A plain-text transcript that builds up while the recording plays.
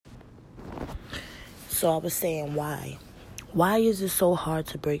So I was saying, why? Why is it so hard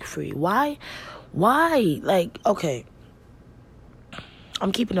to break free? Why? Like, okay,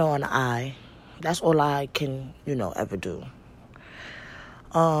 I'm keeping it on the eye. That's all I can, ever do.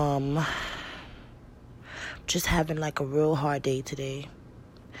 Just having like a real hard day today.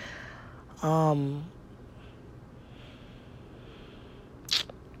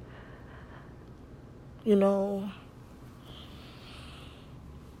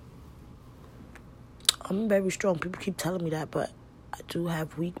 I'm very strong. People keep telling me that, but I do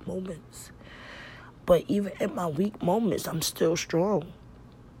have weak moments. But even in my weak moments, I'm still strong.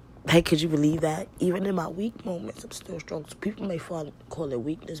 Hey, could you believe that? Even in my weak moments, I'm still strong. So people may call it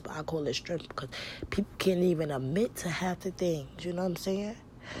weakness, but I call it strength because people can't even admit to half the things. You know what I'm saying?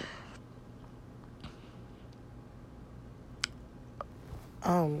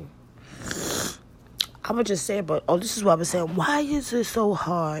 I would just say, this is what I was saying. Why is it so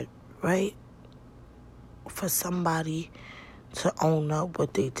hard, right, for somebody to own up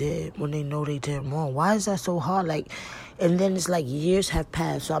what they did when they know they did wrong? Why is that so hard? And then it's like years have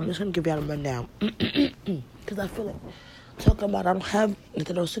passed. So I'm just going to give y'all a rundown. Because I feel like talking about I don't have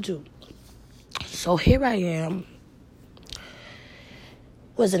nothing else to do. So here I am.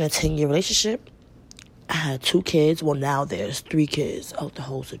 Was in a 10-year relationship. I had 2 kids. Well, now there's 3 kids out the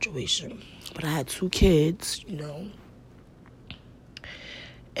whole situation. But I had 2 kids,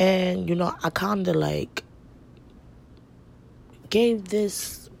 And, I kind of gave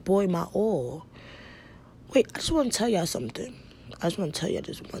this boy my all. Wait, I just want to tell y'all something. I just want to tell y'all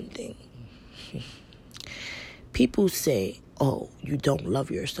this one thing. People say, oh, you don't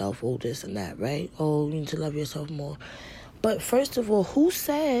love yourself, all this and that, right? Oh, you need to love yourself more. But first of all, who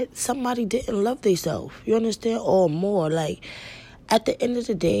said somebody didn't love themselves? You understand? Or more. At the end of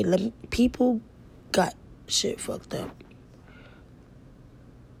the day, people got shit fucked up.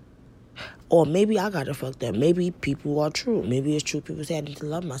 Or maybe I got it fucked up. Maybe people are true. Maybe it's true. People say I need to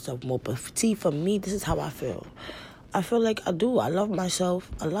love myself more. But see, for me, this is how I feel. I feel like I do. I love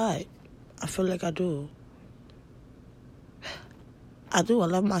myself a lot. I feel like I do. I do. I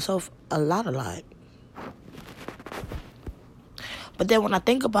love myself a lot. But then when I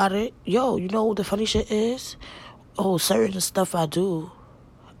think about it, you know what the funny shit is? Oh, certain stuff I do,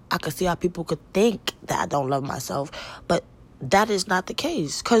 I could see how people could think that I don't love myself. But that is not the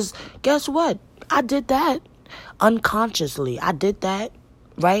case. Because guess what? I did that unconsciously. I did that,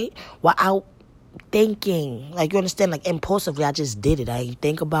 right? Without thinking. You understand? Impulsively, I just did it. I ain't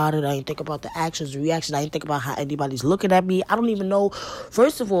think about it. I ain't think about the actions, the reactions. I ain't think about how anybody's looking at me. I don't even know.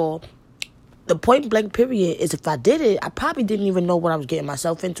 First of all, the point blank period is if I did it, I probably didn't even know what I was getting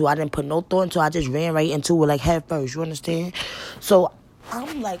myself into. I didn't put no thought into it. I just ran right into it head first. You understand? So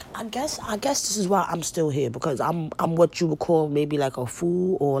I'm I guess this is why I'm still here, because I'm what you would call maybe a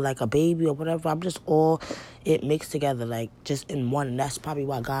fool or a baby or whatever. I'm just all it mixed together, just in one. And that's probably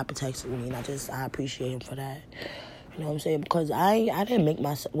why God protects me, and I appreciate Him for that. You know what I'm saying? Because I didn't make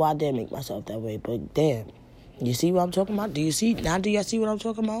myself. Well, I didn't make myself that way, but damn, you see what I'm talking about? Do y'all see what I'm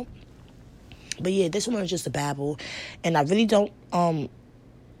talking about? But yeah, this one is just a babble, and I really don't.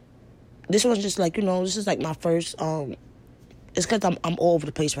 This one's just this is my first. It's because I'm all over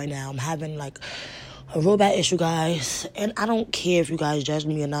the place right now. I'm having a real bad issue, guys. And I don't care if you guys judge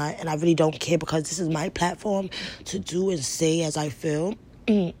me or not. And I really don't care, because this is my platform to do and say as I feel.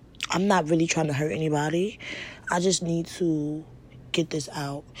 I'm not really trying to hurt anybody. I just need to get this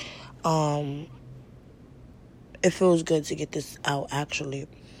out. It feels good to get this out, actually.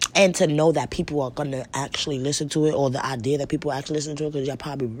 And to know that people are going to actually listen to it, or the idea that people actually listen to it, because y'all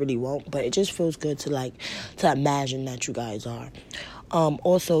probably really won't. But it just feels good to imagine that you guys are.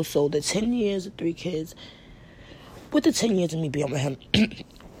 Also, so the 10 years of 3 kids, with the 10 years of me being with him,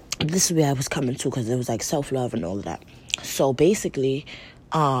 this is where I was coming to, because it was self-love and all of that. So basically,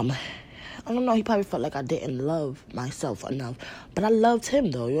 I don't know, he probably felt like I didn't love myself enough. But I loved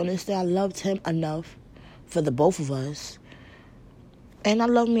him, though. You understand? I loved him enough for the both of us. And I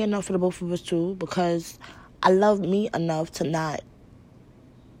love me enough for the both of us, too, because I love me enough to not...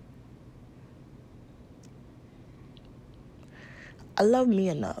 I love me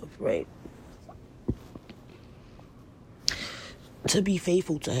enough, right, to be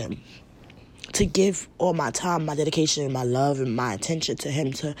faithful to him, to give all my time, my dedication, my love, and my attention to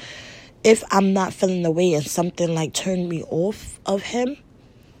him. To, if I'm not feeling the way and something turned me off of him,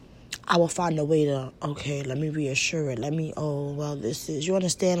 I will find a way to, okay, let me reassure it. This is, you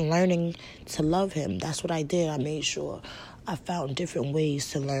understand, learning to love him. That's what I did. I made sure I found different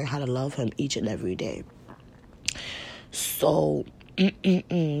ways to learn how to love him each and every day. So, and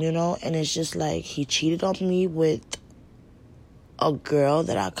it's just he cheated on me with a girl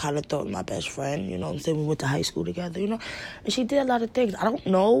that I kind of thought was my best friend, you know what I'm saying? We went to high school together, you know? And she did a lot of things. I don't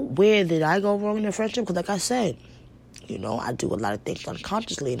know where did I go wrong in the friendship, because like I said, you know, I do a lot of things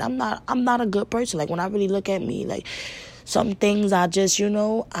unconsciously, and I'm not a good person. Like, when I really look at me, like, some things I just, you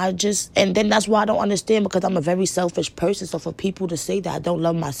know, and then that's why I don't understand, because I'm a very selfish person. So for people to say that I don't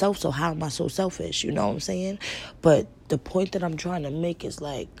love myself, so how am I so selfish? You know what I'm saying? But the point that I'm trying to make is,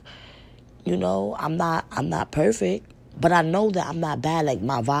 like, you know, I'm not perfect, but I know that I'm not bad. Like,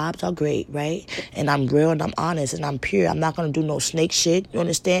 my vibes are great, right? And I'm real and I'm honest and I'm pure. I'm not going to do no snake shit, you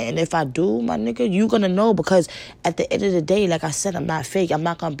understand? And if I do, my nigga, you going to know, because at the end of the day, like I said, I'm not fake. I'm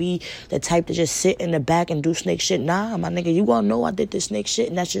not going to be the type to just sit in the back and do snake shit. Nah, my nigga, you going to know I did this snake shit,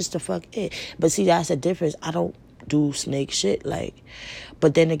 and that's just the fuck it. But see, that's the difference. I don't do snake shit, like,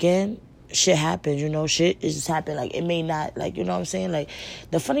 but then again, shit happens, you know, shit is just happen. Like, it may not, like, you know what I'm saying? Like,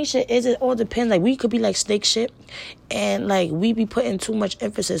 the funny shit is, it all depends. Like, we could be like snake shit, and like, we be putting too much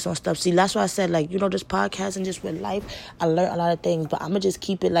emphasis on stuff. See, that's why I said, like, you know, this podcast and just with life, I learned a lot of things, but I'm gonna just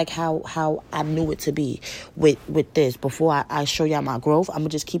keep it like how I knew it to be with this. Before I show y'all my growth, I'm gonna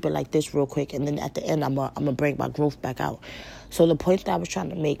just keep it like this real quick, and then at the end, I'm gonna bring my growth back out. So the point that I was trying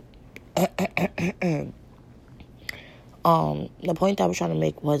to make the point I was trying to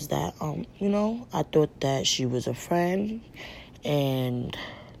make was that, you know, I thought that she was a friend, and,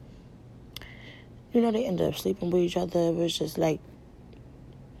 you know, they ended up sleeping with each other. It was just like,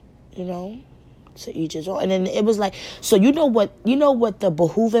 you know, to each his own. And then it was like, so you know what the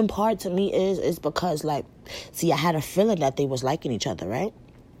behooving part to me is because, like, see, I had a feeling that they was liking each other, right?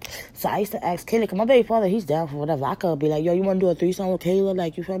 So I used to ask Kayla, because my baby father, he's down for whatever. I could be like, yo, you want to do a threesome with Kayla?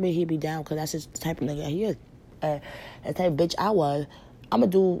 Like, you feel me? He'd be down, because that's just the type of nigga he is. The type of bitch I was, I'm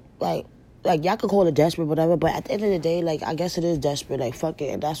gonna do, like, y'all could call it desperate, whatever, but at the end of the day, like, I guess it is desperate, like, fuck it,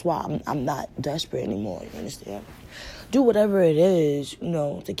 and that's why I'm not desperate anymore, you understand? Do whatever it is, you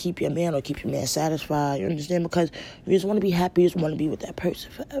know, to keep your man or keep your man satisfied, you understand? Because you just want to be happy, you just want to be with that person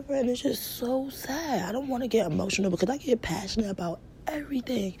forever, and it's just so sad. I don't want to get emotional, because I get passionate about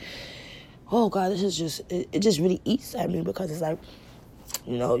everything. Oh, God, this is just, it just really eats at me, because it's like,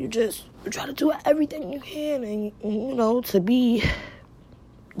 you know, you try to do everything you can, and, you know, to be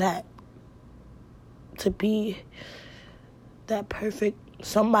that perfect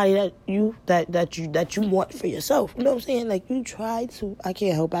somebody that you want for yourself. You know what I'm saying? Like, you try to, I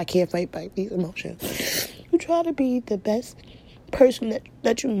can't fight back these emotions. You try to be the best person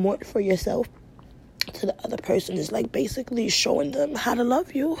that you want for yourself to the other person. Is like basically showing them how to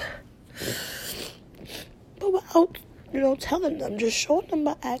love you, but without, you know, telling them, just showing them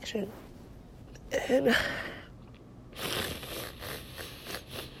by action. And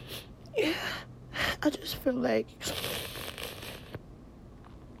yeah, I just feel like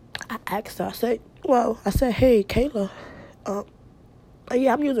I asked her, I said, hey, Kayla,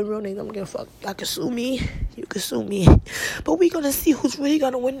 yeah, I'm using real names, I'm gonna fuck. Y'all can sue me, you can sue me, but we gonna see who's really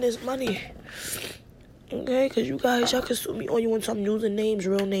gonna win this money. Okay, because y'all can sue me all you want. I'm using names,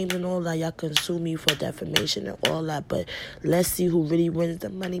 real names and all that. Y'all can sue me for defamation and all that. But let's see who really wins the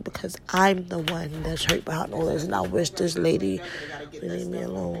money, because I'm the one that's hurt behind all this. And I wish this lady would leave me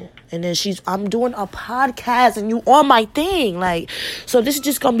alone. And then I'm doing a podcast and you on my thing. Like, so this is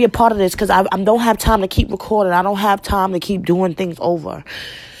just going to be a part of this, because I don't have time to keep recording. I don't have time to keep doing things over.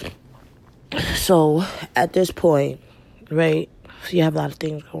 So at this point, right, so you have a lot of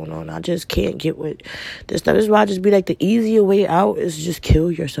things going on. I just can't get with this stuff. This is why I just be like, the easier way out is just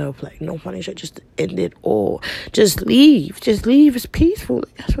kill yourself. Like, no funny shit. Just end it all. Just leave. Just leave. It's peaceful.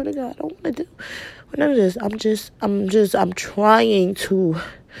 Like, I swear to God, I don't want to do none of this. I'm trying to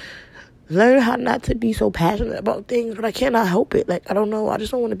learn how not to be so passionate about things, but I cannot help it. Like, I don't know. I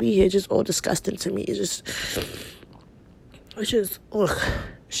just don't want to be here. It's just all disgusting to me. It's just,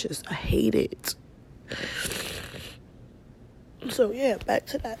 I hate it. So, yeah, back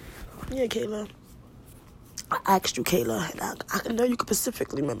to that. Yeah, Kayla. I asked you, Kayla, and I know you could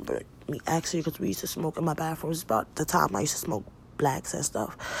specifically remember me asking you, because we used to smoke in my bathroom. It's about the time I used to smoke blacks and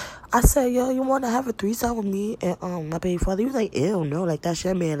stuff. I said, yo, you want to have a threesome with me and my baby father? He was like, ew, no, like, that's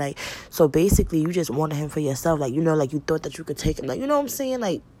your man. Like, so basically, you just wanted him for yourself. Like, you know, like, you thought that you could take him. Like, you know what I'm saying?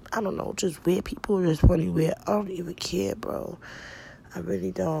 Like, I don't know, just weird people are just funny weird. I don't even care, bro. I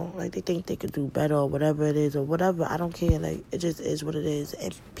really don't. Like, they think they could do better or whatever it is or whatever. I don't care. Like, it just is what it is.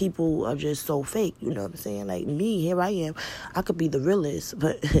 And people are just so fake. You know what I'm saying? Like, me, here I am. I could be the realest,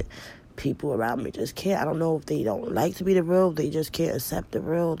 but people around me just can't. I don't know if they don't like to be the real. They just can't accept the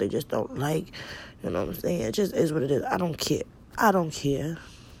real. They just don't like, you know what I'm saying? It just is what it is. I don't care.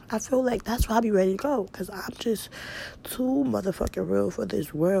 I feel like that's why I be ready to go. Because I'm just too motherfucking real for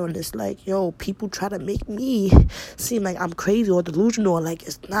this world. And it's like, yo, people try to make me seem like I'm crazy or delusional. Or like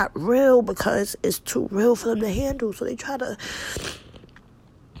it's not real because it's too real for them to handle. So they try to...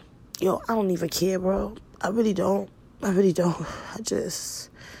 Yo, I don't even care, bro. I really don't. I just...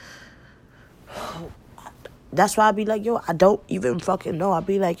 That's why I be like, yo, I don't even fucking know. I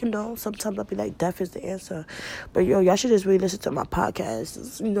be like, sometimes I be like, death is the answer. But yo, y'all should just really listen to my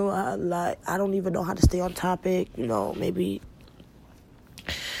podcast. I don't even know how to stay on topic. Maybe,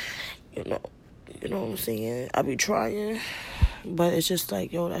 you know what I'm saying? I be trying. But it's just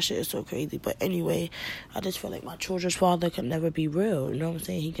like, yo, that shit is so crazy. But anyway, I just feel like my children's father can never be real. You know what I'm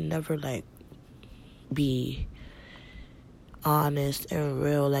saying? He can never, like, be honest and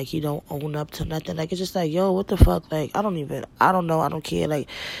real. Like, he don't own up to nothing. Like, it's just like, yo, what the fuck? Like, I don't know, I don't care. Like,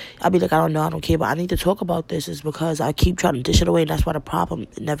 I be like, I don't know, I don't care, but I need to talk about this. Is because I keep trying to dish it away, and that's why the problem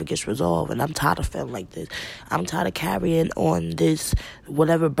never gets resolved. And I'm tired of feeling like this. I'm tired of carrying on this,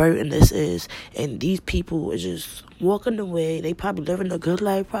 whatever burden this is, and these people are just walking away. They probably living a good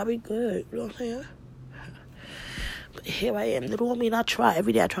life, probably good, you know what I'm saying? But here I am, little woman. I try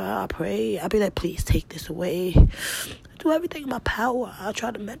every day. I pray. I be like, please take this away. I do everything in my power. I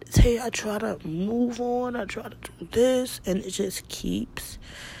try to meditate. I try to move on. I try to do this, and it just keeps.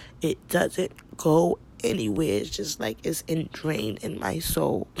 It doesn't go anywhere. It's just like it's ingrained in my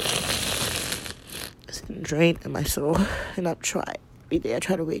soul. It's ingrained in my soul, and I've tried every day. I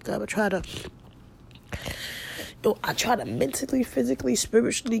try to wake up. I try to mentally, physically,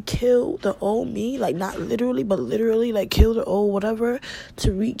 spiritually kill the old me. Like, not literally, but literally, like, kill the old whatever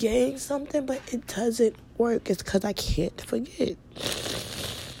to regain something. But it doesn't work. It's because I can't forget.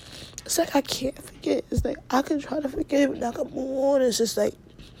 It's like I can't forget. It's like I can try to forget, and I can move on. It's just like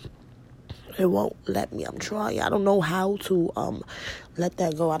it won't let me. I'm trying. I don't know how to let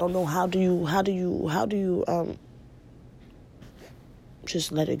that go. I don't know how do you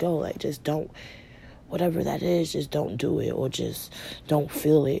just let it go. Like, just don't. Whatever that is, just don't do it, or just don't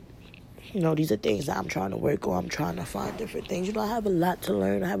feel it. These are things that I'm trying to work on. I'm trying to find different things. I have a lot to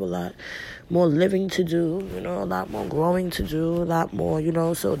learn. I have a lot more living to do, a lot more growing to do, a lot more,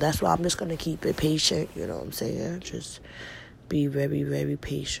 so that's why I'm just going to keep it patient, you know what I'm saying? Just be very, very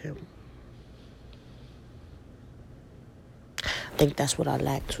patient. I think that's what I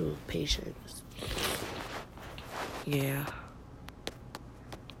lack too, patience. Yeah.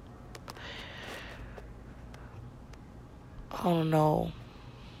 I don't know.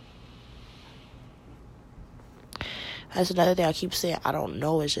 That's another thing I keep saying. I don't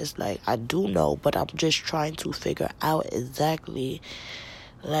know. It's just like, I do know, but I'm just trying to figure out exactly,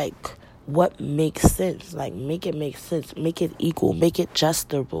 like, what makes sense. Like, make it make sense. Make it equal. Make it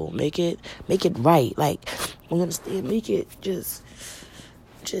justable. Make it right. Like, you understand? Make it just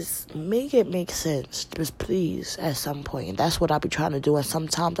make it make sense. Just please, at some point. And that's what I be trying to do. And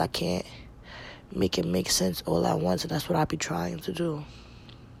sometimes I can't make it make sense all at once, and that's what I be trying to do.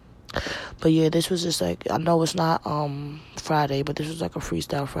 But yeah, this was just like, I know it's not Friday, but this was like a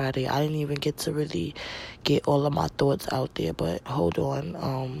freestyle Friday. I didn't even get to really get all of my thoughts out there, but hold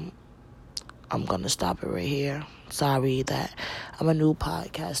on. I'm gonna stop it right here. Sorry that I'm a new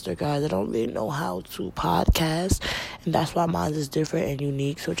podcaster, guys. I don't really know how to podcast, and that's why mine is different and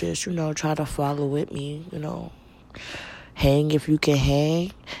unique. So just, try to follow with me, Hang if you can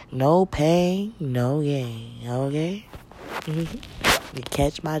hang. No pain, no gain. Okay? You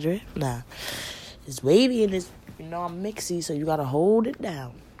catch my drift? Nah. It's wavy and it's, I'm mixy, so you gotta hold it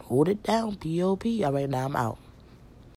down. Hold it down, P.O.P. All right, now I'm out.